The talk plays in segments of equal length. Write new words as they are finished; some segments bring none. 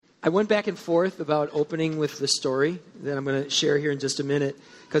I went back and forth about opening with the story that I'm going to share here in just a minute,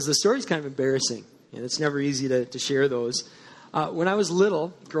 because the story is kind of embarrassing, and it's never easy to share those. When I was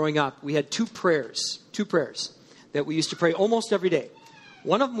little, growing up, we had two prayers that we used to pray almost every day.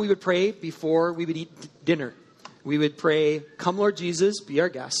 One of them we would pray before we would eat dinner. We would pray, "Come, Lord Jesus, be our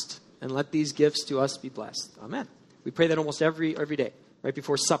guest, and let these gifts to us be blessed. Amen." We pray that almost every day, right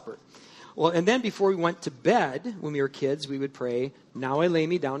before supper. Well, and then before we went to bed, when we were kids, we would pray, "Now I lay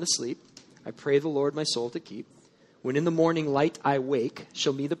me down to sleep. I pray the Lord my soul to keep. When in the morning light I wake,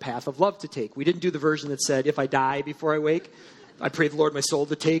 show me the path of love to take." We didn't do the version that said, "If I die before I wake, I pray the Lord my soul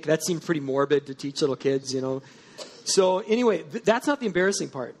to take." That seemed pretty morbid to teach little kids, So anyway, that's not the embarrassing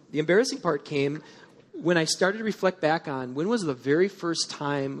part. The embarrassing part came when I started to reflect back on when was the very first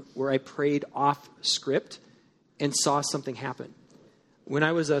time where I prayed off script and saw something happen. When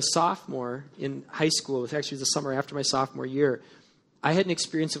I was a sophomore in high school, it was actually the summer after my sophomore year, I had an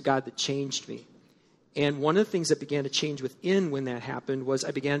experience of God that changed me. And one of the things that began to change within when that happened was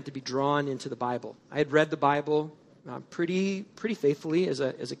I began to be drawn into the Bible. I had read the Bible pretty faithfully as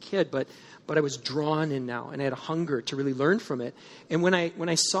a kid, but I was drawn in now, and I had a hunger to really learn from it. And when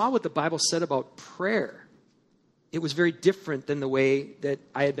I saw what the Bible said about prayer, it was very different than the way that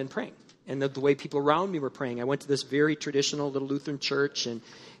I had been praying and the way people around me were praying. I went to this very traditional little Lutheran church, and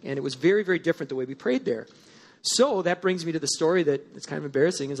it was very, very different the way we prayed there. So that brings me to the story that it's kind of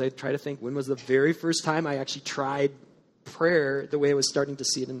embarrassing as I try to think, when was the very first time I actually tried prayer the way I was starting to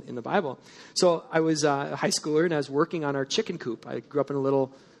see it in the Bible? So I was a high schooler, and I was working on our chicken coop. I grew up in a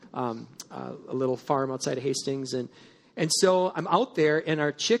little farm outside of Hastings, and so I'm out there in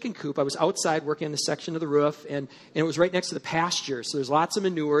our chicken coop. I was outside working on the section of the roof, and it was right next to the pasture. So there's lots of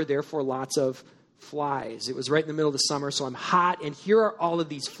manure, therefore lots of flies. It was right in the middle of the summer, so I'm hot, and here are all of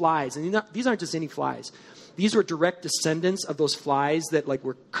these flies. And these aren't just any flies. These were direct descendants of those flies that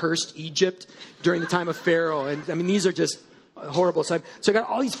were cursed Egypt during the time of Pharaoh. And I mean, these are just horrible. So I got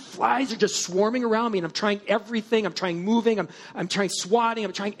all these flies are just swarming around me, and I'm trying everything. I'm trying moving. I'm trying swatting.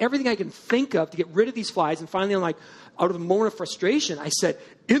 I'm trying everything I can think of to get rid of these flies. And finally, I'm out of a moment of frustration, I said,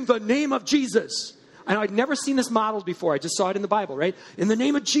 "In the name of Jesus." I know I'd never seen this modeled before. I just saw it in the Bible, right? "In the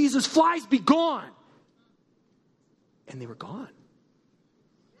name of Jesus, flies be gone." And they were gone.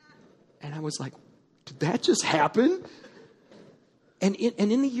 And I was like, did that just happen? And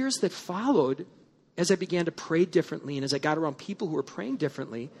in the years that followed, as I began to pray differently and as I got around people who were praying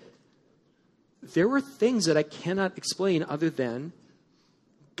differently, there were things that I cannot explain other than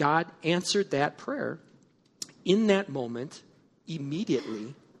God answered that prayer in that moment,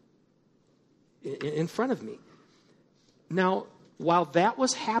 immediately, in front of me. Now, while that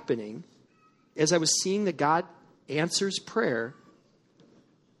was happening, as I was seeing that God answers prayer,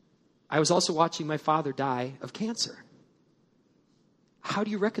 I was also watching my father die of cancer. How do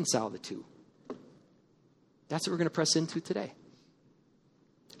you reconcile the two? That's what we're going to press into today.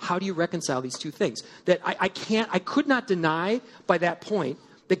 How do you reconcile these two things? That I could not deny by that point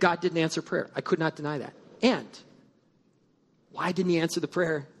that God didn't answer prayer. I could not deny that. And why didn't he answer the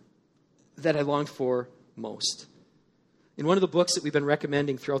prayer that I longed for most? In one of the books that we've been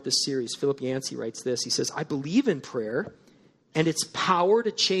recommending throughout this series, Philip Yancey writes this. He says, "I believe in prayer and its power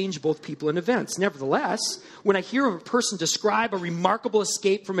to change both people and events. Nevertheless, when I hear of a person describe a remarkable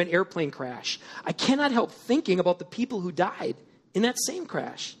escape from an airplane crash, I cannot help thinking about the people who died in that same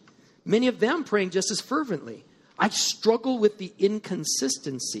crash, many of them praying just as fervently. I struggle with the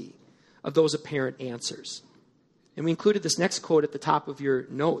inconsistency of those apparent answers." And we included this next quote at the top of your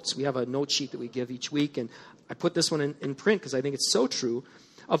notes. We have a note sheet that we give each week, and I put this one in print because I think it's so true.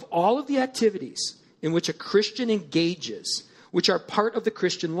 "Of all of the activities in which a Christian engages, which are part of the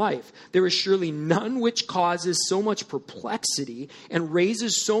Christian life, there is surely none which causes so much perplexity and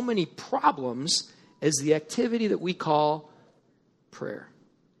raises so many problems as the activity that we call prayer."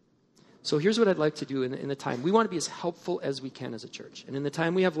 So here's what I'd like to do in the time. We want to be as helpful as we can as a church. And in the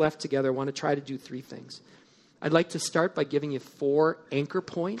time we have left together, I want to try to do three things. I'd like to start by giving you 4 anchor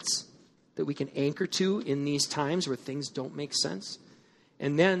points that we can anchor to in these times where things don't make sense.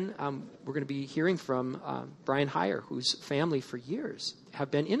 And then we're going to be hearing from Brian Heyer, whose family for years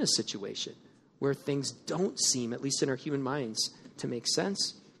have been in a situation where things don't seem, at least in our human minds, to make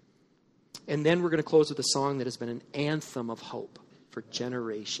sense. And then we're going to close with a song that has been an anthem of hope for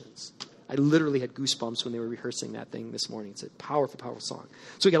generations. I literally had goosebumps when they were rehearsing that thing this morning. It's a powerful, powerful song.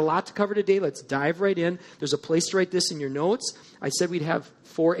 So we got a lot to cover today. Let's dive right in. There's a place to write this in your notes. I said we'd have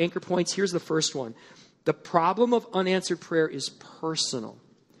 4 anchor points. Here's the first one. The problem of unanswered prayer is personal.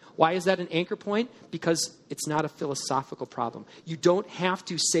 Why is that an anchor point? Because it's not a philosophical problem. You don't have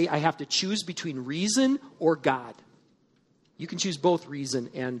to say, I have to choose between reason or God. You can choose both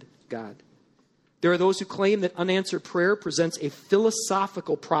reason and God. There are those who claim that unanswered prayer presents a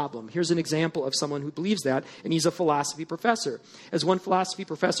philosophical problem. Here's an example of someone who believes that, and he's a philosophy professor. As one philosophy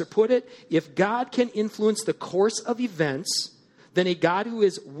professor put it, if God can influence the course of events, then a God who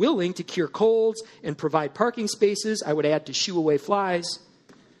is willing to cure colds and provide parking spaces, I would add to shoo away flies,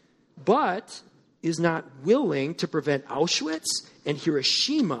 but is not willing to prevent Auschwitz and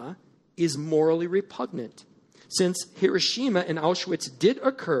Hiroshima is morally repugnant. Since Hiroshima and Auschwitz did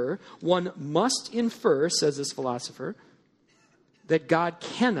occur, one must infer, says this philosopher, that God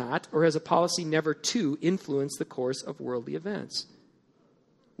cannot or has a policy never to influence the course of worldly events.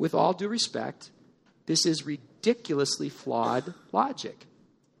 With all due respect, this is ridiculously flawed logic.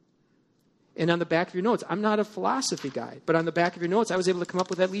 And on the back of your notes, I'm not a philosophy guy, but on the back of your notes, I was able to come up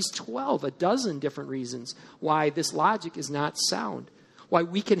with at least 12, 12 different reasons why this logic is not sound. Why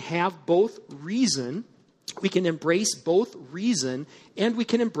we can have both reason, we can embrace both reason, and we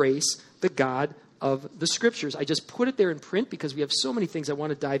can embrace the God of the Scriptures. I just put it there in print because we have so many things I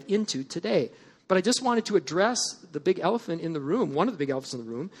want to dive into today. But I just wanted to address the big elephant in the room, one of the big elephants in the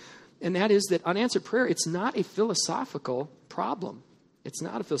room, and that is that unanswered prayer, it's not a philosophical problem. It's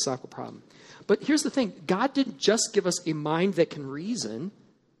not a philosophical problem. But here's the thing. God didn't just give us a mind that can reason.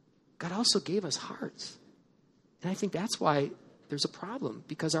 God also gave us hearts. And I think that's why there's a problem,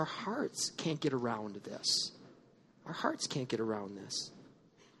 because our hearts can't get around this. Our hearts can't get around this.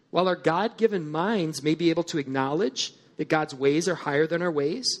 While our God-given minds may be able to acknowledge that God's ways are higher than our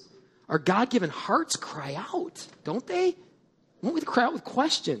ways, our God-given hearts cry out, don't they? Won't we cry out with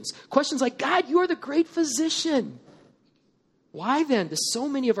questions? Questions like, God, you are the great physician. Why then do so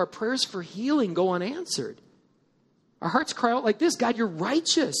many of our prayers for healing go unanswered? Our hearts cry out like this, God, you're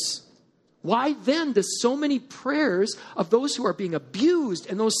righteous. Why then do so many prayers of those who are being abused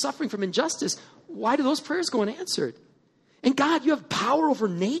and those suffering from injustice, why do those prayers go unanswered? And God, you have power over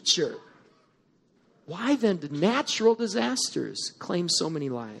nature. Why then do natural disasters claim so many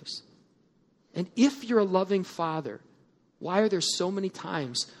lives? And if you're a loving Father, why are there so many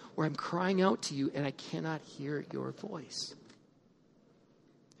times where I'm crying out to you and I cannot hear your voice?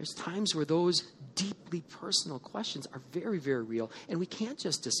 There's times where those deeply personal questions are very, very real, and we can't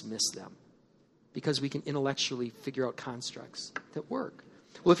just dismiss them because we can intellectually figure out constructs that work.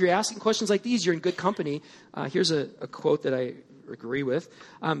 Well, if you're asking questions like these, you're in good company. Here's a quote that I agree with.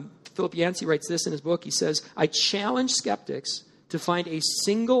 Philip Yancey writes this in his book. He says, I challenge skeptics to find a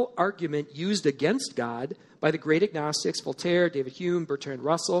single argument used against God by the great agnostics, Voltaire, David Hume, Bertrand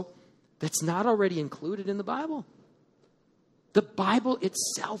Russell, that's not already included in the Bible. The Bible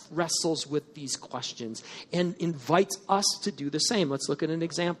itself wrestles with these questions and invites us to do the same. Let's look at an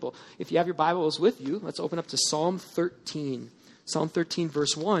example. If you have your Bibles with you, let's open up to Psalm 13. Psalm 13,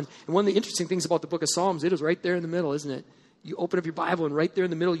 verse 1. And one of the interesting things about the book of Psalms, it is right there in the middle, isn't it? You open up your Bible, and right there in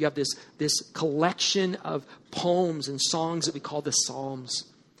the middle, you have this collection of poems and songs that we call the Psalms.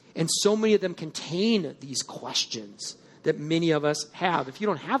 And so many of them contain these questions that many of us have. If you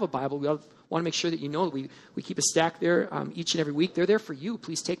don't have a Bible, we want to make sure that you know that we keep a stack there each and every week. They're there for you.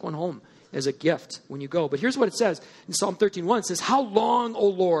 Please take one home as a gift when you go. But here's what it says in Psalm 13:1. It says, how long, O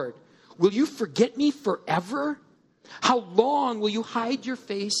Lord, will you forget me forever? How long will you hide your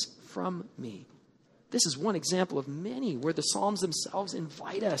face from me? This is one example of many where the Psalms themselves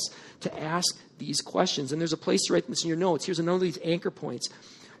invite us to ask these questions. And there's a place to write this in your notes. Here's another of these anchor points.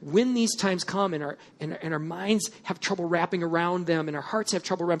 When these times come and our minds have trouble wrapping around them and our hearts have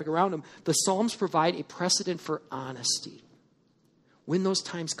trouble wrapping around them, the Psalms provide a precedent for honesty. When those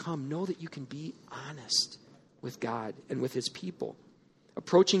times come, know that you can be honest with God and with his people.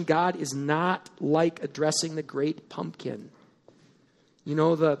 Approaching God is not like addressing the great pumpkin. You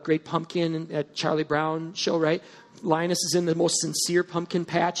know the great pumpkin at Charlie Brown show, right? Linus is in the most sincere pumpkin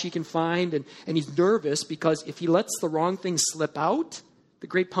patch he can find, and he's nervous because if he lets the wrong thing slip out, the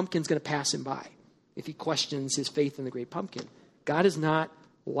great pumpkin's going to pass him by if he questions his faith in the great pumpkin. God is not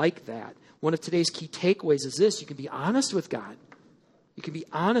like that. One of today's key takeaways is this. You can be honest with God. You can be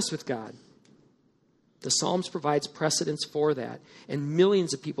honest with God. The Psalms provides precedents for that. And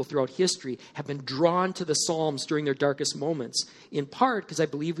millions of people throughout history have been drawn to the Psalms during their darkest moments, in part because I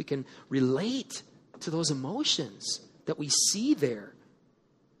believe we can relate to those emotions that we see there.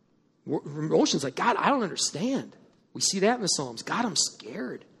 Emotions like, God, I don't understand. We see that in the Psalms. God, I'm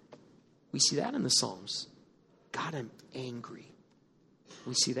scared. We see that in the Psalms. God, I'm angry.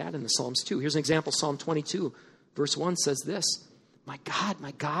 We see that in the Psalms too. Here's an example. Psalm 22, verse 1 says this, my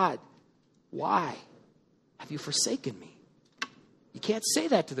God, why have you forsaken me? You can't say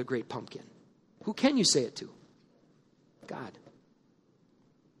that to the great pumpkin. Who can you say it to? God.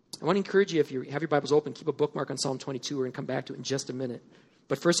 I want to encourage you, if you have your Bibles open, keep a bookmark on Psalm 22. We're going to come back to it in just a minute.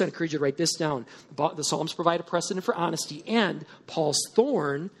 But first, I encourage you to write this down. The Psalms provide a precedent for honesty, and Paul's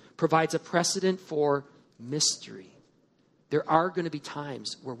thorn provides a precedent for mystery. There are going to be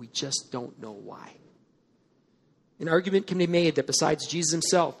times where we just don't know why. An argument can be made that besides Jesus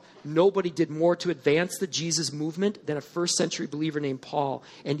himself, nobody did more to advance the Jesus movement than a first century believer named Paul.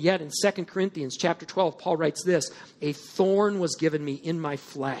 And yet in 2 Corinthians chapter 12, Paul writes this, "A thorn was given me in my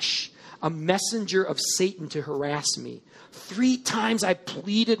flesh, a messenger of Satan to harass me. 3 times I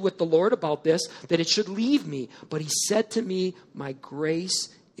pleaded with the Lord about this, that it should leave me. But he said to me, my grace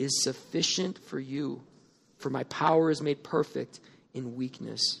is sufficient for you, for my power is made perfect in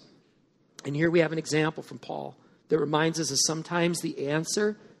weakness." And here we have an example from Paul that reminds us that sometimes the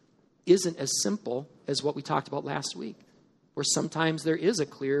answer isn't as simple as what we talked about last week. Where sometimes there is a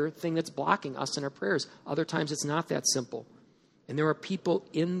clear thing that's blocking us in our prayers. Other times it's not that simple. And there are people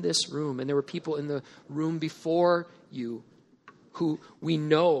in this room, and there were people in the room before you who we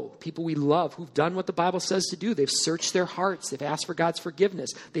know, people we love, who've done what the Bible says to do. They've searched their hearts. They've asked for God's forgiveness.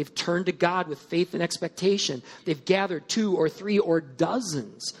 They've turned to God with faith and expectation. They've gathered 2 or 3 or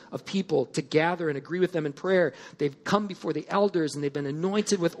dozens of people to gather and agree with them in prayer. They've come before the elders and they've been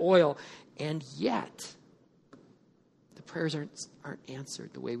anointed with oil. And yet, the prayers aren't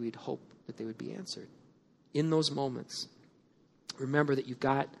answered the way we'd hope that they would be answered. In those moments, remember that you've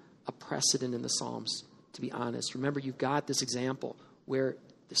got a precedent in the Psalms. To be honest, remember you've got this example where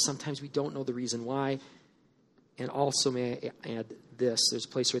sometimes we don't know the reason why. And also, may I add this, there's a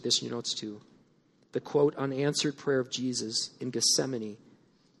place to write this in your notes too. The quote, unanswered prayer of Jesus in Gethsemane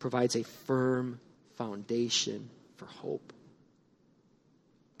provides a firm foundation for hope.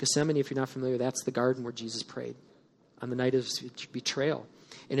 Gethsemane, if you're not familiar, that's the garden where Jesus prayed on the night of his betrayal.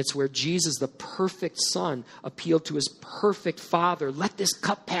 And it's where Jesus, the perfect Son, appealed to his perfect Father. Let this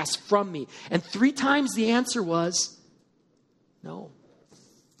cup pass from me. And 3 times the answer was no.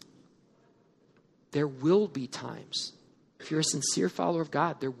 There will be times. If you're a sincere follower of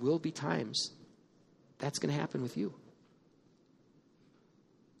God, there will be times that's going to happen with you.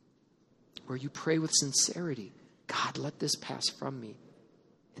 Where you pray with sincerity. God, let this pass from me.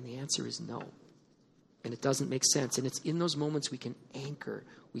 And the answer is no. And it doesn't make sense. And it's in those moments we can anchor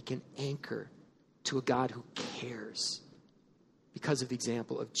to a God who cares because of the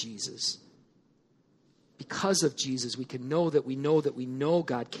example of Jesus. Because of Jesus, we can know that we know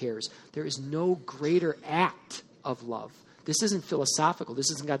God cares. There is no greater act of love. This isn't philosophical.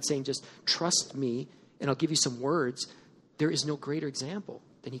 This isn't God saying, just trust me and I'll give you some words. There is no greater example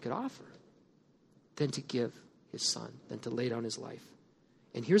than he could offer than to give his Son, than to lay down his life.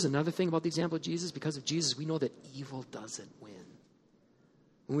 And here's another thing about the example of Jesus. Because of Jesus, we know that evil doesn't win.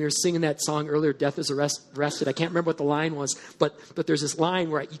 When we were singing that song earlier, Death is Arrested, I can't remember what the line was, but there's this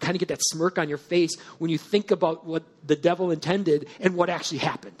line where you kind of get that smirk on your face when you think about what the devil intended and what actually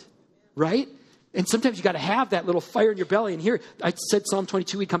happened, right? And sometimes you got to have that little fire in your belly. And here, I said Psalm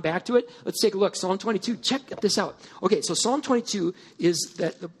 22, we'd come back to it. Let's take a look. Psalm 22, check this out. Okay, so Psalm 22 is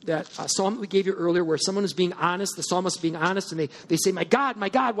that psalm that we gave you earlier where someone is being honest, the psalmist is being honest, and they say, my God,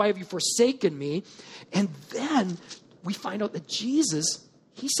 why have you forsaken me? And then we find out that Jesus,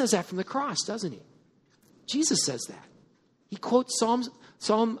 he says that from the cross, doesn't he? Jesus says that. He quotes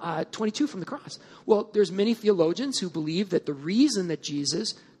Psalm 22 from the cross. Well, there's many theologians who believe that the reason that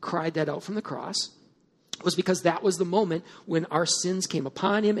Jesus cried that out from the cross was because that was the moment when our sins came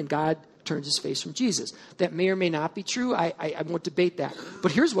upon him and God turned his face from Jesus. That may or may not be true. I won't debate that.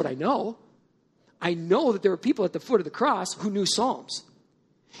 But here's what I know. I know that there were people at the foot of the cross who knew Psalms.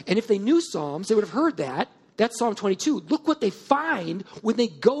 And if they knew Psalms, they would have heard that. That's Psalm 22. Look what they find when they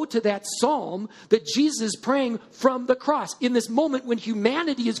go to that psalm that Jesus is praying from the cross. In this moment when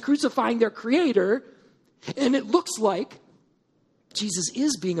humanity is crucifying their Creator, and it looks like Jesus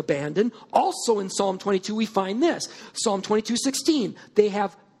is being abandoned. Also in Psalm 22, we find this. Psalm 22:16. They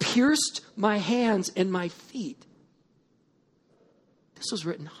have pierced my hands and my feet. This was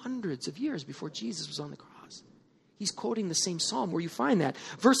written hundreds of years before Jesus was on the cross. He's quoting the same psalm where you find that.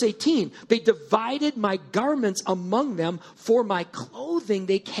 Verse 18. They divided my garments among them. For my clothing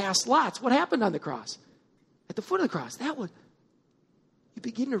they cast lots. What happened on the cross? At the foot of the cross. You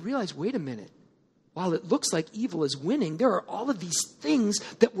begin to realize, wait a minute. While it looks like evil is winning, there are all of these things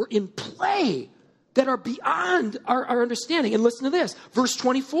that were in play that are beyond our understanding. And listen to this. Verse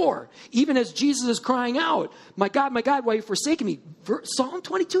 24. Even as Jesus is crying out, my God, why have you forsaken me? Psalm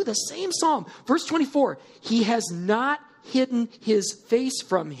 22, the same psalm. Verse 24. He has not hidden his face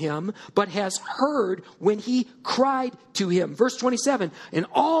from him, but has heard when he cried to him. Verse 27, and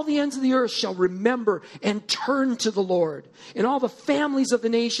all the ends of the earth shall remember and turn to the Lord. And all the families of the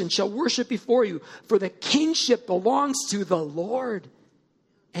nation shall worship before you, for the kingship belongs to the Lord,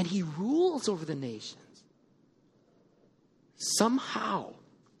 and he rules over the nations. Somehow,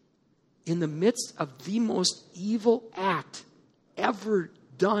 in the midst of the most evil act ever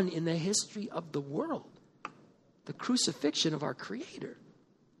done in the history of the world, the crucifixion of our Creator,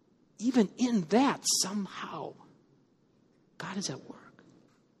 even in that, somehow, God is at work.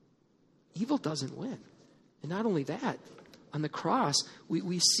 Evil doesn't win. And not only that, on the cross,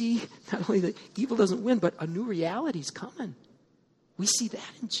 we see not only that evil doesn't win, but a new reality is coming. We see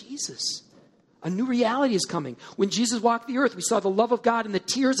that in Jesus. A new reality is coming. When Jesus walked the earth, we saw the love of God and the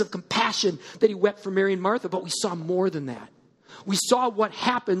tears of compassion that he wept for Mary and Martha, but we saw more than that. We saw what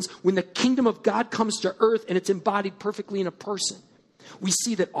happens when the kingdom of God comes to earth and it's embodied perfectly in a person. We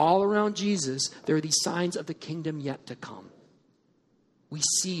see that all around Jesus, there are these signs of the kingdom yet to come. We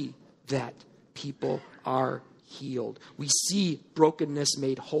see that people are healed. We see brokenness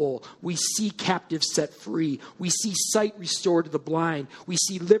made whole. We see captives set free. We see sight restored to the blind. We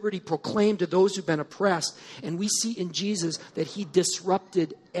see liberty proclaimed to those who've been oppressed. And we see in Jesus that he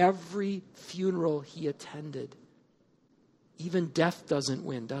disrupted every funeral he attended. Even death doesn't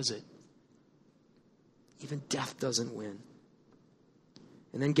win, does it? Even death doesn't win.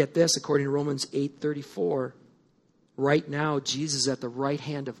 And then get this, according to Romans 8:34, right now Jesus is at the right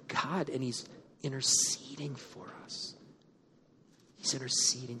hand of God and he's interceding for us. He's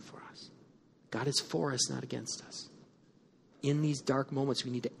interceding for us. God is for us, not against us. In these dark moments,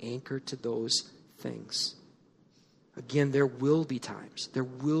 we need to anchor to those things. Again, there will be times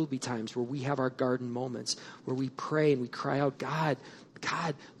where we have our garden moments, where we pray and we cry out, God,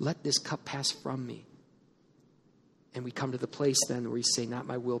 let this cup pass from me. And we come to the place then where we say, not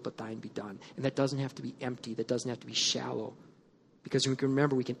my will, but thine be done. And that doesn't have to be empty. That doesn't have to be shallow. Because we can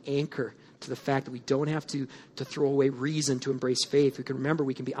remember, we can anchor to the fact that we don't have to throw away reason to embrace faith. We can remember,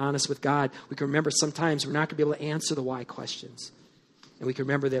 we can be honest with God. We can remember sometimes we're not going to be able to answer the why questions. And we can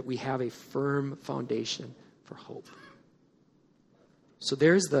remember that we have a firm foundation for hope. So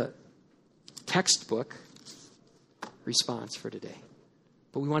there's the textbook response for today.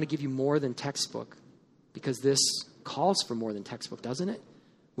 But we want to give you more than textbook, because this calls for more than textbook, doesn't it?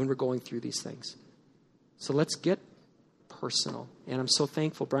 When we're going through these things. So let's get personal. And I'm so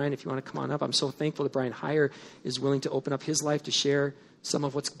thankful, Brian, if you want to come on up, I'm so thankful that Brian Heyer is willing to open up his life to share some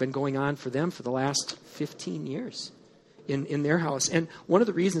of what's been going on for them for the last 15 years in their house. And one of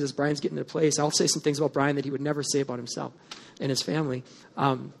the reasons is Brian's getting to a place, I'll say some things about Brian that he would never say about himself and his family.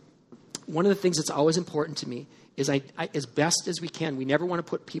 One of the things that's always important to me is I as best as we can, we never want to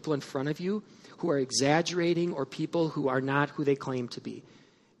put people in front of you who are exaggerating or people who are not who they claim to be.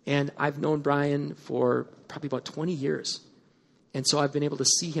 And I've known Brian for probably about 20 years. And so I've been able to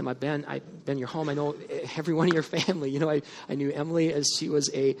see him. I've been in your home. I know everyone in your family. You know, I knew Emily as she was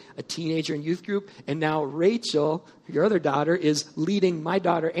a teenager in youth group. And now Rachel, your other daughter, is leading my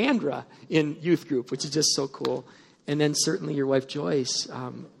daughter Andra in youth group, which is just so cool. And then certainly your wife Joyce,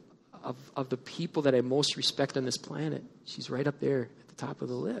 of the people that I most respect on this planet, she's right up there at the top of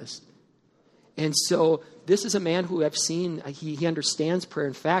the list. And so this is a man who I've seen, he understands prayer.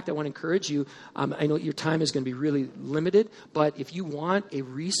 In fact, I want to encourage you, I know your time is going to be really limited, but if you want a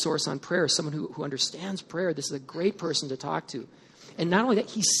resource on prayer, someone who understands prayer, this is a great person to talk to. And not only that,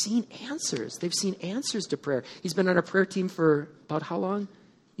 he's seen answers. They've seen answers to prayer. He's been on our prayer team for about how long?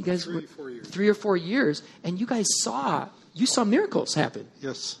 You guys 3 or 4 years. And you guys saw miracles happen.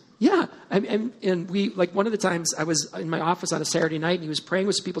 Yes. Yeah, and we, like one of the times I was in my office on a Saturday night and he was praying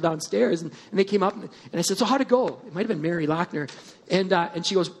with some people downstairs and they came up and I said, so how'd it go? It might have been Mary Lochner. And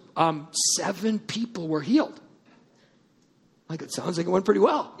she goes, 7 people were healed. Like, it sounds like it went pretty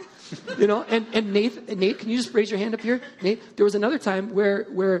well. You know, and Nate, can you just raise your hand up here? Nate, there was another time where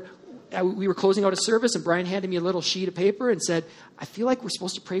we were closing out a service and Brian handed me a little sheet of paper and said, I feel like we're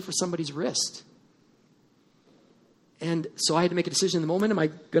supposed to pray for somebody's wrist. And so I had to make a decision in the moment. Am I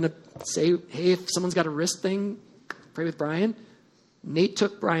going to say, hey, if someone's got a wrist thing, pray with Brian? Nate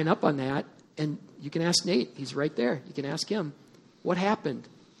took Brian up on that. And you can ask Nate. He's right there. You can ask him. What happened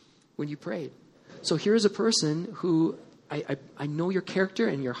when you prayed? So here's a person who I know your character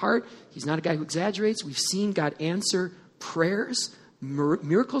and your heart. He's not a guy who exaggerates. We've seen God answer prayers,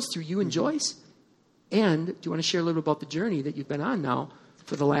 miracles through you and Joyce. And do you want to share a little about the journey that you've been on now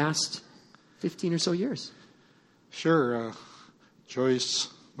for the last 15 or so years? Sure. Joyce,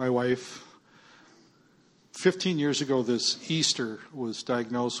 my wife, 15 years ago this Easter was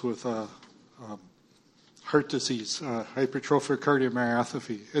diagnosed with heart disease, hypertrophic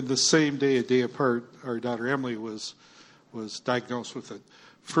cardiomyopathy. And the same day, a day apart, our daughter Emily was diagnosed with it.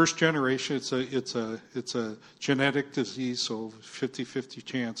 First generation, it's a genetic disease, so 50-50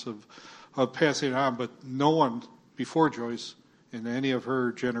 chance of passing it on. But no one before Joyce in any of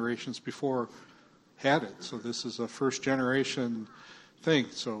her generations before had it. So this is a first generation thing.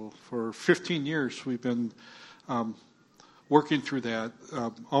 So for 15 years, we've been working through that.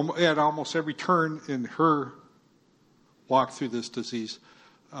 At almost every turn in her walk through this disease,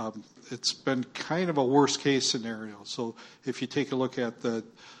 it's been kind of a worst case scenario. So if you take a look at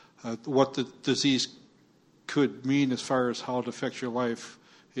what the disease could mean as far as how it affects your life,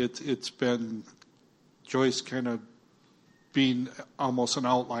 it's been Joyce kind of being almost an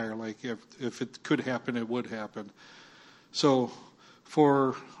outlier. Like if it could happen, it would happen. So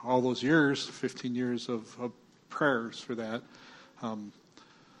for all those years, 15 years of prayers for that,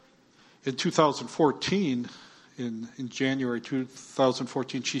 in 2014, in January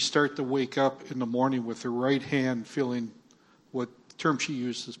 2014, she started to wake up in the morning with her right hand feeling what term she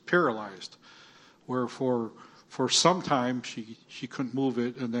used is paralyzed, where for some time she couldn't move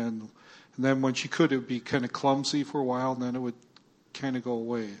it, and then when she could, it would be kind of clumsy for a while, and then it would kind of go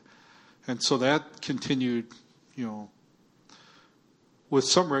away. And so that continued, with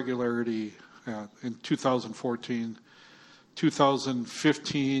some regularity in 2014.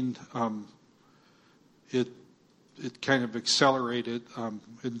 2015, it kind of accelerated.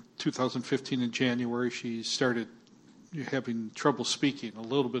 In 2015, in January, she started having trouble speaking, a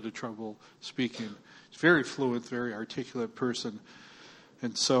little bit of trouble speaking. She's very fluent, very articulate person.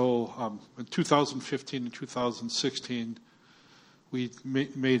 And so in 2015 and 2016, we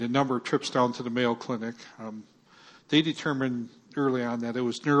made a number of trips down to the Mayo Clinic. They determined early on that it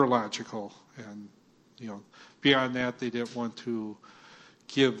was neurological. And, beyond that, they didn't want to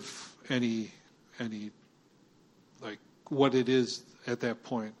give any like what it is at that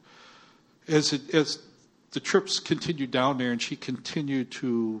point. As the trips continued down there and she continued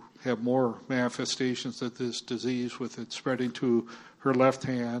to have more manifestations of this disease, with it spreading to her left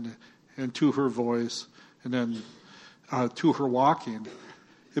hand and to her voice and then to her walking,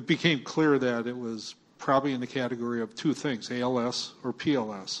 it became clear that it was probably in the category of two things, ALS or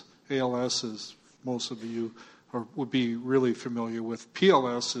PLS. ALS is, most of you would be really familiar with.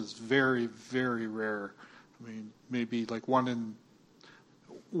 PLS is very, very rare. I mean, maybe like one in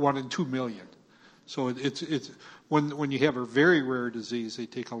 2 million. So it's when you have a very rare disease, they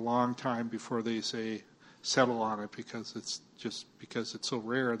take a long time before they say settle on it, because it's so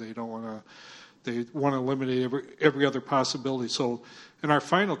rare. They want to eliminate every other possibility. So in our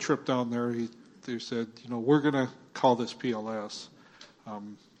final trip down there, they said, we're going to call this PLS.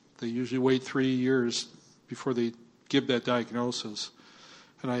 They usually wait 3 years before they give that diagnosis.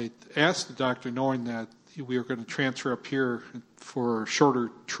 And I asked the doctor, knowing that we were going to transfer up here for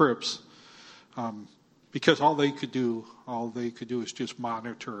shorter trips, because all they could do is just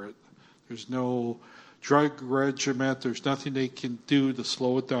monitor it. There's no drug regimen. There's nothing they can do to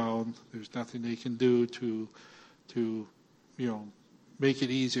slow it down. There's nothing they can do to make it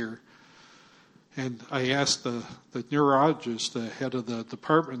easier. And I asked the neurologist, the head of the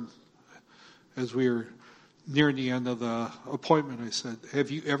department, as we were near the end of the appointment, I said,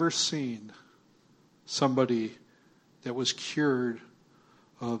 have you ever seen somebody that was cured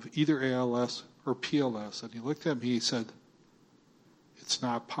of either ALS or PLS? And he looked at me, he said, it's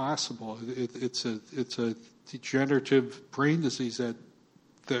not possible. It's a degenerative brain disease that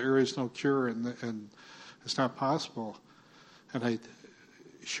there is no cure, and it's not possible. And I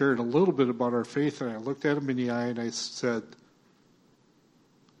shared a little bit about our faith, and I looked at him in the eye and I said,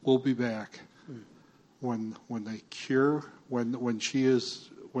 we'll be back. When they cure, when she is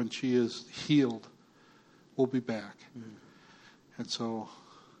healed, we'll be back. And so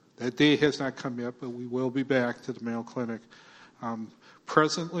that day has not come yet, but we will be back to the Mayo Clinic.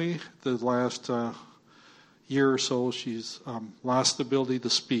 Presently, the last year or so, she's lost the ability to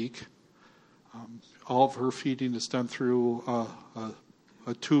speak. All of her feeding is done through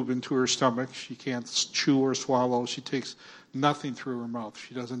a tube into her stomach. She can't chew or swallow. She takes nothing through her mouth.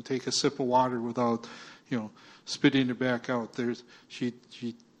 She doesn't take a sip of water without, spitting it back out. She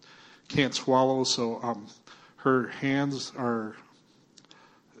can't swallow, so her hands are.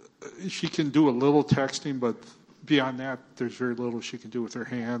 She can do a little texting, but beyond that, there's very little she can do with her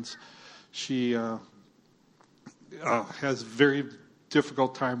hands. She has very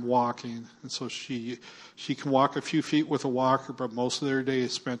difficult time walking, and so she can walk a few feet with a walker, but most of their day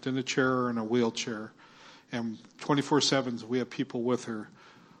is spent in a chair or in a wheelchair. And 24/7, we have people with her.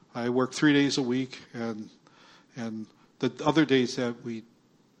 I work 3 days a week, and the other days that we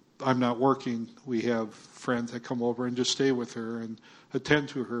I'm not working, we have friends that come over and just stay with her and attend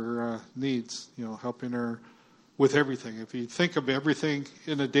to her needs, helping her with everything. If you think of everything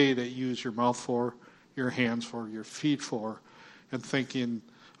in a day that you use your mouth for, your hands for, your feet for, and thinking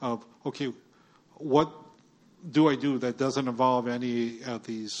of, okay, what do I do that doesn't involve any of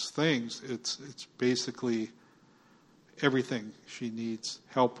these things? It's basically everything she needs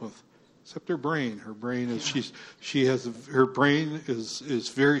help with, except her brain. Her brain is her brain is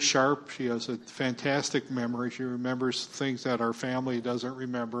very sharp. She has a fantastic memory. She remembers things that our family doesn't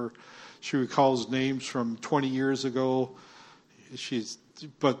remember. She recalls names from 20 years ago. She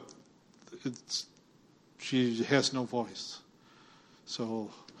has no voice.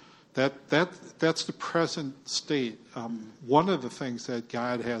 So that's the present state. One of the things that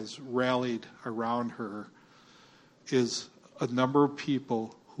God has rallied around her is a number of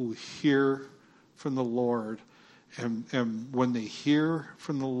people who hear from the Lord, and when they hear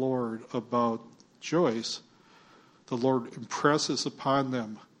from the Lord about Joyce, the Lord impresses upon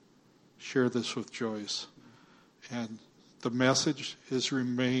them, share this with Joyce. And the message has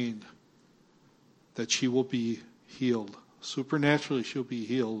remained that she will be healed. Supernaturally, she'll be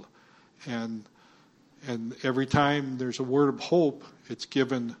healed. And every time there's a word of hope, it's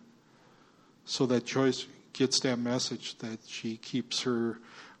given so that Joyce gets that message, that she keeps her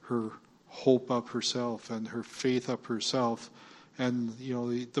hope up herself and her faith up herself. And,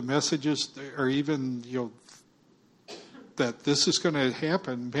 the messages are even, that this is going to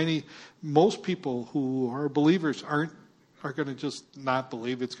happen. Most people who are believers are going to just not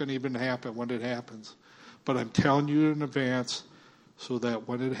believe it's going to even happen when it happens. But I'm telling you in advance so that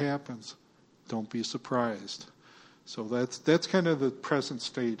when it happens, don't be surprised. So that's kind of the present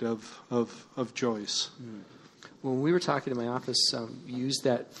state of Joyce. When we were talking in my office, you used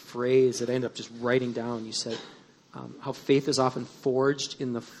that phrase that I ended up just writing down. You said how faith is often forged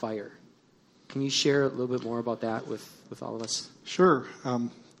in the fire. Can you share a little bit more about that with all of us? Sure.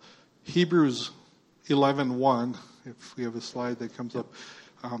 Hebrews 11:1, if we have a slide that comes up.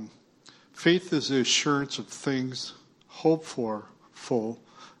 Faith is the assurance of things hoped for, full,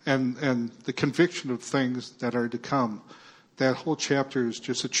 and the conviction of things that are to come. That whole chapter is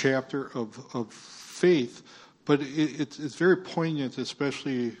just a chapter of faith, but it's very poignant,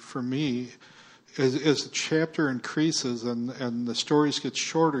 especially for me. As the chapter increases and the stories get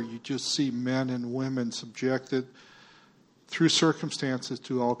shorter, you just see men and women subjected through circumstances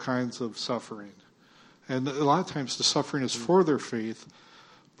to all kinds of suffering. And a lot of times the suffering is for their faith,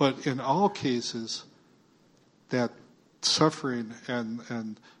 but in all cases, that suffering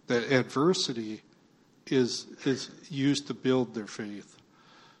and that adversity is used to build their faith.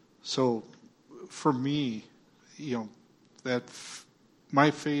 So for me, that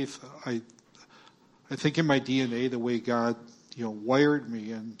my faith, I think in my DNA, the way God, wired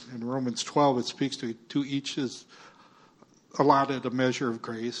me, and in Romans 12, it speaks to each is allotted a measure of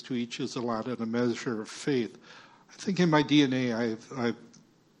grace, to each is allotted a measure of faith. I think in my DNA, I've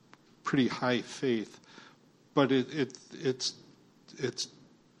pretty high faith, but it's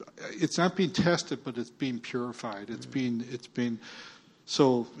not being tested, but it's being purified. It's being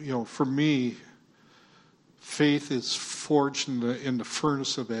so for me, faith is forged in the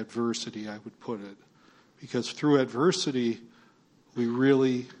furnace of adversity, I would put it. Because through adversity, we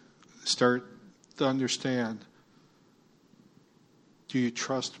really start to understand, do you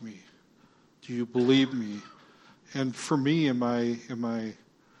trust me? Do you believe me? And for me, in my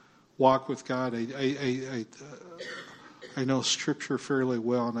walk with God, I know Scripture fairly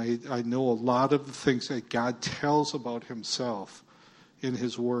well, and I know a lot of the things that God tells about Himself in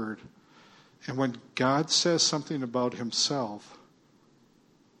His Word. And when God says something about Himself,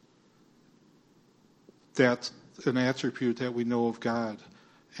 that's an attribute that we know of God.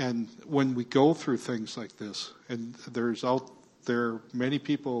 And when we go through things like this, and there's out there many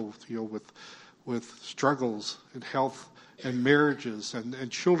people, with struggles in health and marriages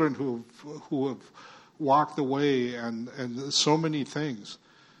and children who have walked away and so many things,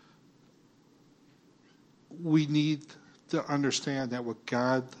 we need to understand that what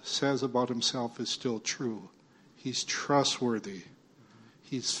God says about Himself is still true. He's trustworthy.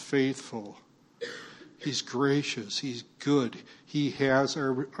 He's faithful. He's gracious. He's good. He has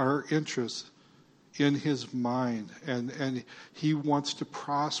our interests in His mind, and He wants to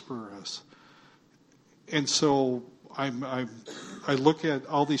prosper us. And so I look at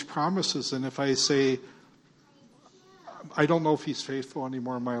all these promises, and if I say, I don't know if He's faithful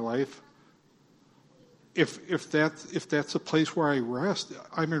anymore in my life, if that's a place where I rest,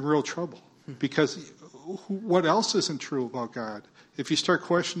 I'm in real trouble. Because what else isn't true about God? If you start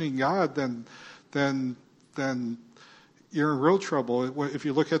questioning God, then you're in real trouble. If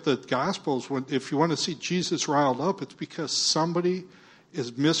you look at the Gospels, if you want to see Jesus riled up, it's because somebody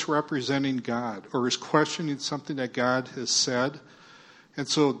is misrepresenting God or is questioning something that God has said. And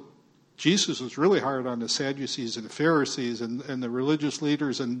so Jesus was really hard on the Sadducees and the Pharisees and the religious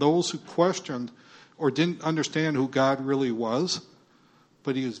leaders and those who questioned or didn't understand who God really was.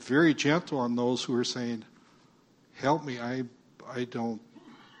 But he was very gentle on those who were saying, help me, I don't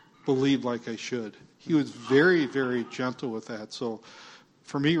believe like I should. He was very, very gentle with that. So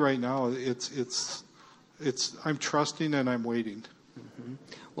for me right now, it's I'm trusting and I'm waiting. Mm-hmm.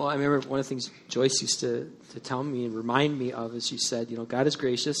 Well, I remember one of the things Joyce used to tell me and remind me of is, you said, God is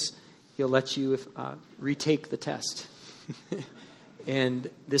gracious. He'll let you retake the test. And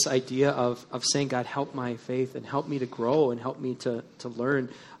this idea of saying, God, help my faith and help me to grow and help me to learn.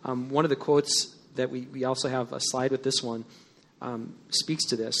 One of the quotes that we also have a slide with this one speaks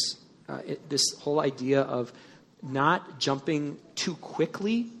to this. This whole idea of not jumping too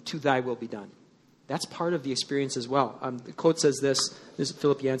quickly to thy will be done. That's part of the experience as well. The quote says this is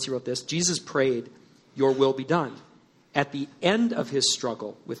Philip Yancey wrote this: Jesus prayed, your will be done, at the end of his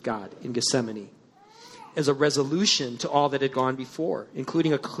struggle with God in Gethsemane, as a resolution to all that had gone before,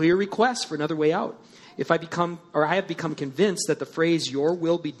 including a clear request for another way out. I have become convinced that the phrase, your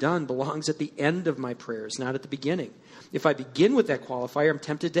will be done, belongs at the end of my prayers, not at the beginning. If I begin with that qualifier, I'm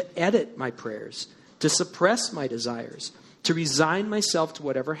tempted to edit my prayers, to suppress my desires, to resign myself to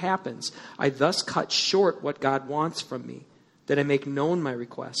whatever happens. I thus cut short what God wants from me, that I make known my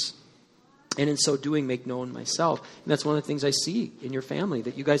requests, and in so doing make known myself. And that's one of the things I see in your family,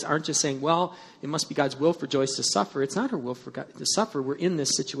 that you guys aren't just saying, well, it must be God's will for Joyce to suffer. It's not her will for God to suffer. We're in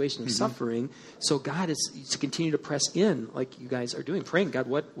this situation of suffering. So God is to continue to press in like you guys are doing, praying, God,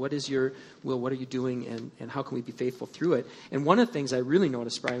 what is your will? What are you doing? And how can we be faithful through it? And one of the things I really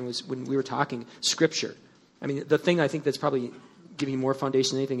noticed, Brian, was when we were talking Scripture. I mean, the thing I think that's probably giving you more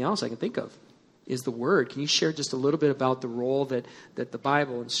foundation than anything else I can think of is the Word. Can you share just a little bit about the role that the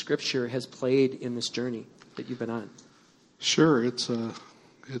Bible and Scripture has played in this journey that you've been on? Sure, it's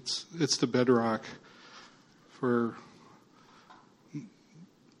the bedrock. For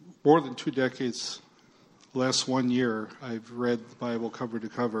more than 2 decades, less 1 year, I've read the Bible cover to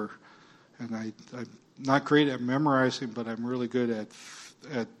cover, and I'm not great at memorizing, but I'm really good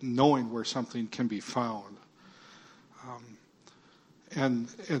at knowing where something can be found. And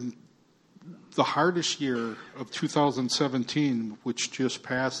the hardest year of 2017, which just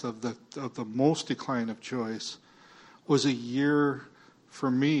passed, of the most decline of Joyce, was a year for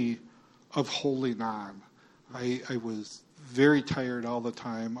me of holding on. I was very tired all the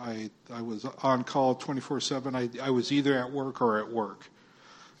time. I was on call 24/7. I was either at work or at work,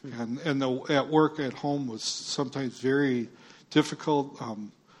 and at work at home was sometimes very difficult.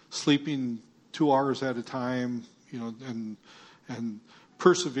 Sleeping 2 hours at a time, and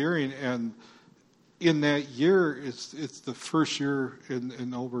persevering. And in that year, it's the first year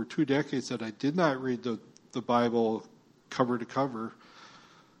in over 2 decades that I did not read the Bible cover to cover,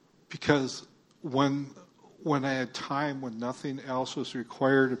 because when I had time, when nothing else was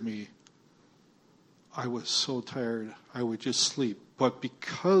required of me, I was so tired I would just sleep. But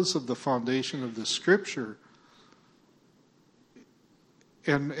because of the foundation of the Scripture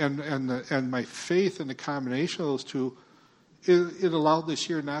and my faith and the combination of those two, it allowed this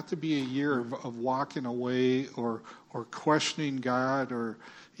year not to be a year of walking away or questioning God, or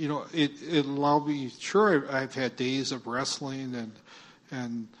it allowed me. Sure, I've had days of wrestling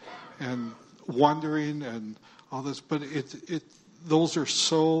and wondering and all this, but those are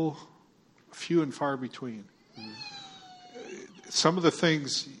so few and far between. Some of the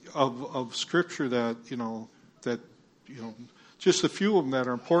things of Scripture that just a few of them that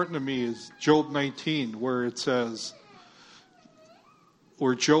are important to me is Job 19, where it says,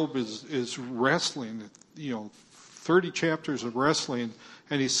 where Job is wrestling, 30 chapters of wrestling,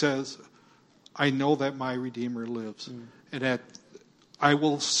 and he says, I know that my Redeemer lives, and that I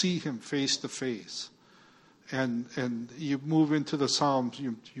will see him face to face. And you move into the Psalms.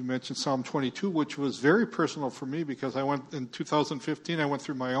 You mentioned Psalm 22, which was very personal for me, because in 2015, I went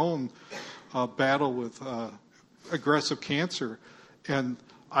through my own battle with aggressive cancer, and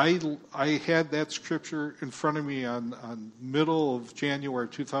I had that scripture in front of me on middle of January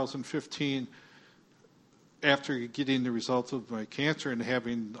 2015, after getting the results of my cancer and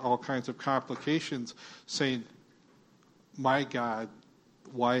having all kinds of complications, saying, my God,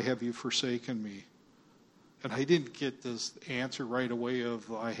 why have you forsaken me? And I didn't get this answer right away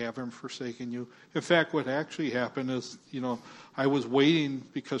of, I haven't forsaken you. In fact, what actually happened is, I was waiting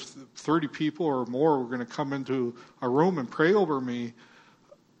because 30 people or more were going to come into a room and pray over me.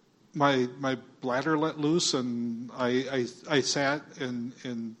 my bladder let loose, and I sat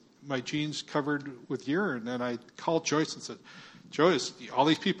and my jeans covered with urine, and I called Joyce and said, Joyce, all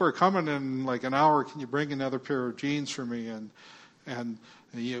these people are coming in like an hour. Can you bring another pair of jeans for me? And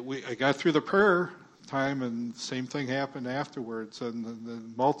I got through the prayer time, and the same thing happened afterwards, and the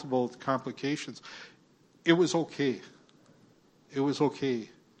multiple complications. It was okay. It was okay.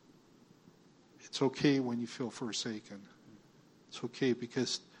 It's okay when you feel forsaken. It's okay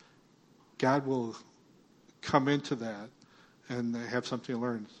because God will come into that and have something to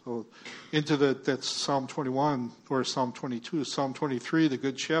learn. So into that's Psalm 21 or Psalm 22, Psalm 23, the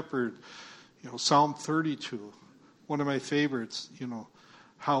Good Shepherd, Psalm 32, one of my favorites,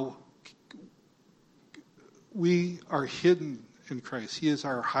 how we are hidden in Christ. He is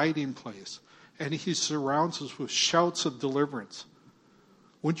our hiding place, and he surrounds us with shouts of deliverance.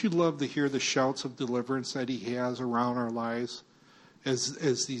 Wouldn't you love to hear the shouts of deliverance that he has around our lives?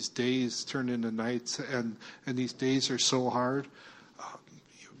 As these days turn into nights and these days are so hard.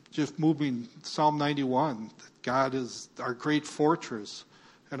 Just moving Psalm 91, God is our great fortress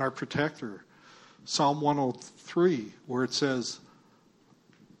and our protector. Psalm 103, where it says,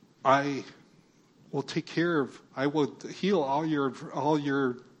 I will heal all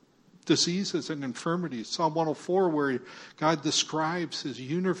your diseases and infirmities. Psalm 104, where God describes his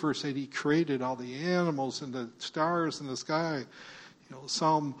universe that he created, all the animals and the stars in the sky.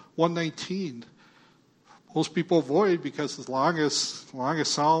 Psalm 119, most people avoid because it's the longest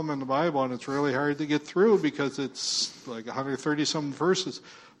psalm in the Bible, and it's really hard to get through because it's like 130-some verses.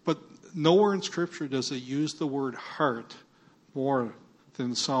 But nowhere in Scripture does it use the word heart more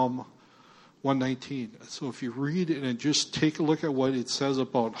than Psalm 119. So if you read it and just take a look at what it says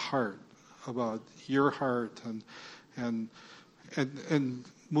about heart, about your heart, and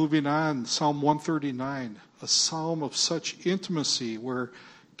moving on, Psalm 139, a psalm of such intimacy where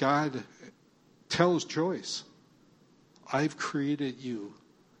God tells Joyce, I've created you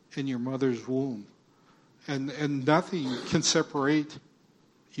in your mother's womb. And nothing can separate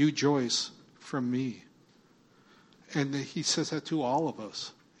you, Joyce, from me. And he says that to all of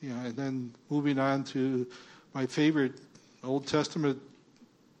us. And then moving on to my favorite Old Testament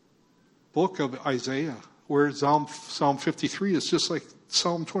book of Isaiah, where Psalm 53 is just like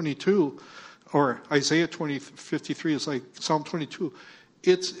Psalm 22, or Isaiah 53 is like Psalm 22.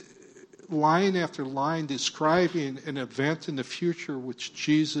 It's line after line describing an event in the future which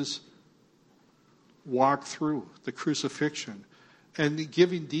Jesus walked through, the crucifixion, and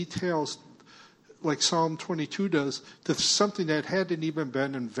giving details like Psalm 22 does to something that hadn't even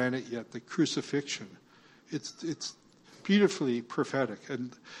been invented yet, the crucifixion. It's beautifully prophetic.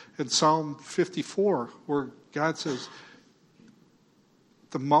 And Psalm 54, where God says,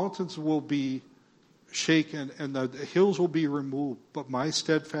 the mountains will be shaken and the hills will be removed, but my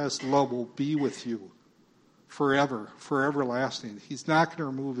steadfast love will be with you forever, for everlasting. He's not going to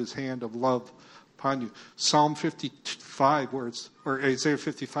remove his hand of love upon you. Psalm 55, or Isaiah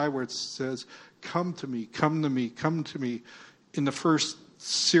 55, where it says, come to me, come to me, come to me, in the first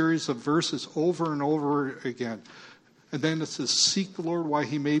series of verses over and over again. And then it says, seek the Lord while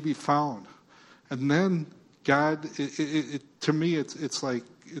he may be found. And then God, to me, it's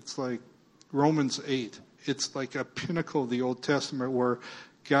like Romans 8. It's like a pinnacle of the Old Testament where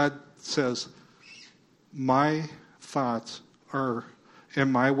God says, my thoughts are,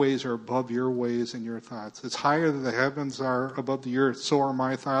 and my ways are above your ways and your thoughts. It's higher than the heavens are above the earth. So are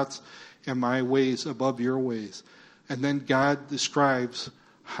my thoughts and my ways above your ways. And then God describes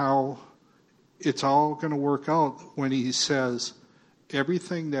how it's all going to work out when he says,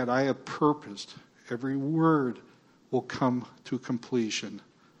 everything that I have purposed, every word will come to completion.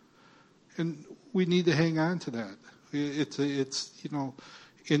 And we need to hang on to that. It's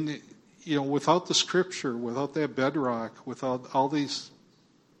without the Scripture, without that bedrock, without all these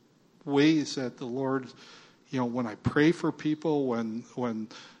ways that the Lord, when I pray for people,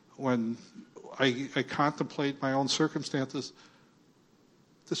 when I contemplate my own circumstances,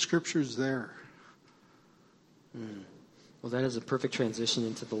 the Scripture's there. Well, that is a perfect transition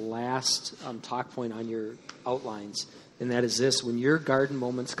into the last talk point on your outlines, and that is this. When your garden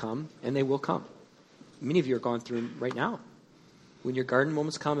moments come, and they will come, many of you are going through them right now. When your garden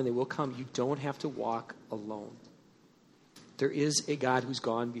moments come, and they will come, you don't have to walk alone. There is a God who's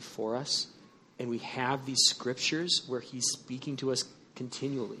gone before us, and we have these scriptures where he's speaking to us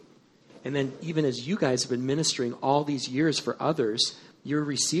continually. And then even as you guys have been ministering all these years for others,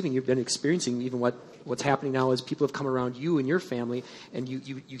 you've been experiencing even what's happening now as people have come around you and your family, and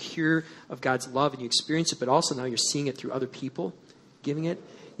you hear of God's love and you experience it, but also now you're seeing it through other people giving it.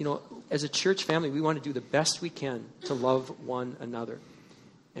 As a church family, we want to do the best we can to love one another.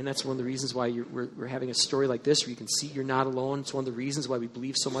 And that's one of the reasons why we're having a story like this where you can see you're not alone. It's one of the reasons why we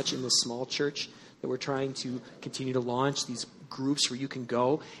believe so much in this small church, that we're trying to continue to launch these groups where you can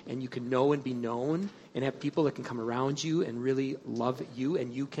go and you can know and be known and have people that can come around you and really love you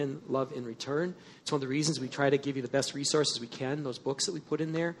and you can love in return. It's one of the reasons we try to give you the best resources we can, those books that we put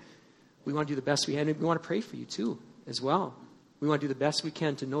in there. We want to do the best we can. And we want to pray for you too as well. We want to do the best we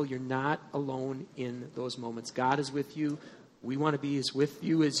can to know you're not alone in those moments. God is with you. We want to be as with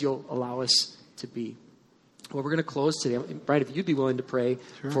you as you'll allow us to be. Well, we're going to close today. Brian, if you'd be willing to pray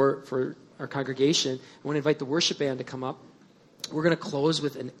for our congregation, I want to invite the worship band to come up. We're going to close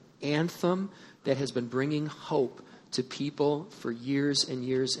with an anthem that has been bringing hope to people for years and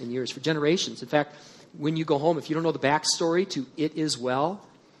years and years, for generations. In fact, when you go home, if you don't know the backstory to It Is Well,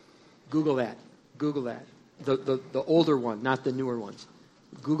 Google that. Google that. The older one, not the newer ones.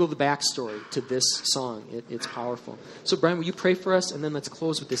 Google the backstory to this song. It's powerful. So, Brian, will you pray for us? And then let's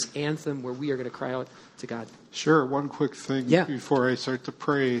close with this anthem where we are going to cry out to God. Sure. One quick thing before I start to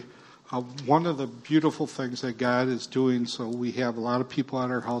pray. One of the beautiful things that God is doing, so we have a lot of people at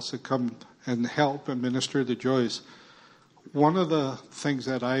our house that come and help and minister to Joyce. One of the things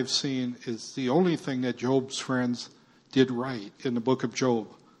that I've seen is the only thing that Job's friends did right in the book of Job.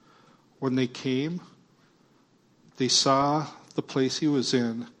 When they came, they saw the place he was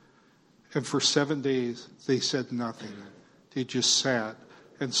in, and for 7 days they said nothing. They just sat.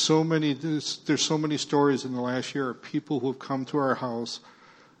 And there's so many stories in the last year of people who have come to our house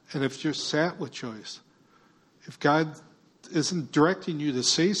and have just sat with Joyce. If God isn't directing you to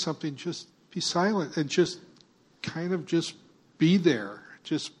say something, just be silent and just kind of just be there.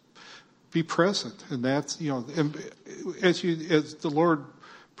 Just be present. And that's, and as the Lord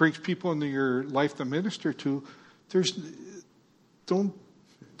brings people into your life to minister to,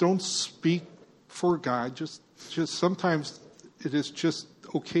 don't speak for God. Just sometimes it is just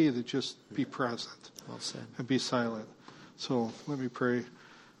okay to just be present. Well said. And be silent. So let me pray.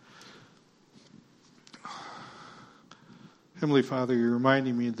 Heavenly Father, you're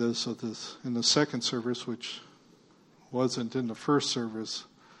reminding me of this in the second service, which wasn't in the first service,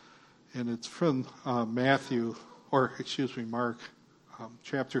 and it's from Mark,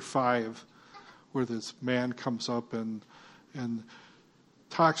 chapter 5, where this man comes up and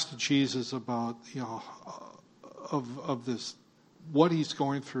talks to Jesus about of this, what he's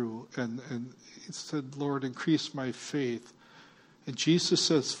going through, and he said, "Lord, increase my faith." And Jesus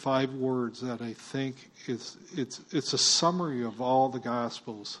says 5 words that I think it's a summary of all the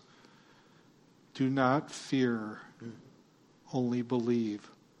Gospels. Do not fear, only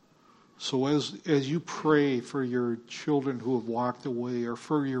believe. So as you pray for your children who have walked away, or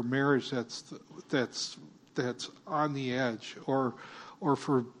for your marriage that's on the edge, or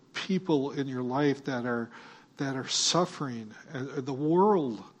for people in your life that are suffering, the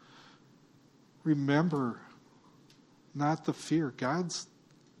world, remember not the fear. God's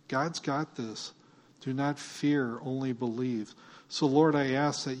got this. Do not fear, only believe. So Lord, I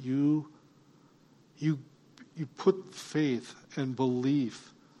ask that you put faith and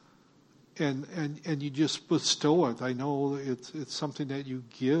belief and you just bestow it. I know it's something that you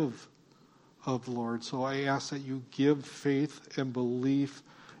give of, Lord. So I ask that you give faith and belief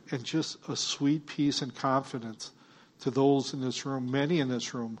and just a sweet peace and confidence to those in this room, many in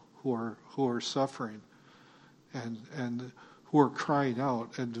this room who are suffering and who are crying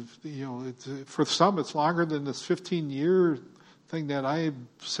out. And for some it's longer than this 15-year thing that I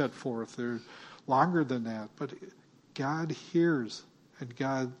set forth. They're longer than that. But God hears, and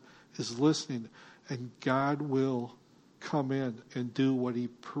God is listening, and God will come in and do what he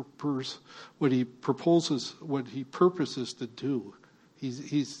proposes, what he purposes to do.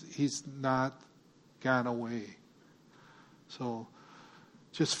 He's not gone away. So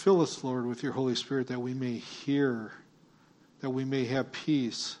just fill us, Lord, with your Holy Spirit, that we may hear, that we may have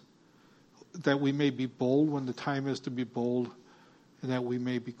peace, that we may be bold when the time is to be bold, and that we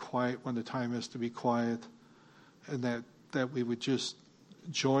may be quiet when the time is to be quiet, and that we would just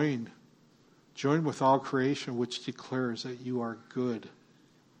join with all creation, which declares that you are good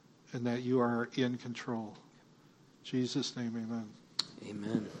and that you are in control. In Jesus' name, amen.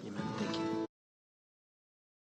 Amen.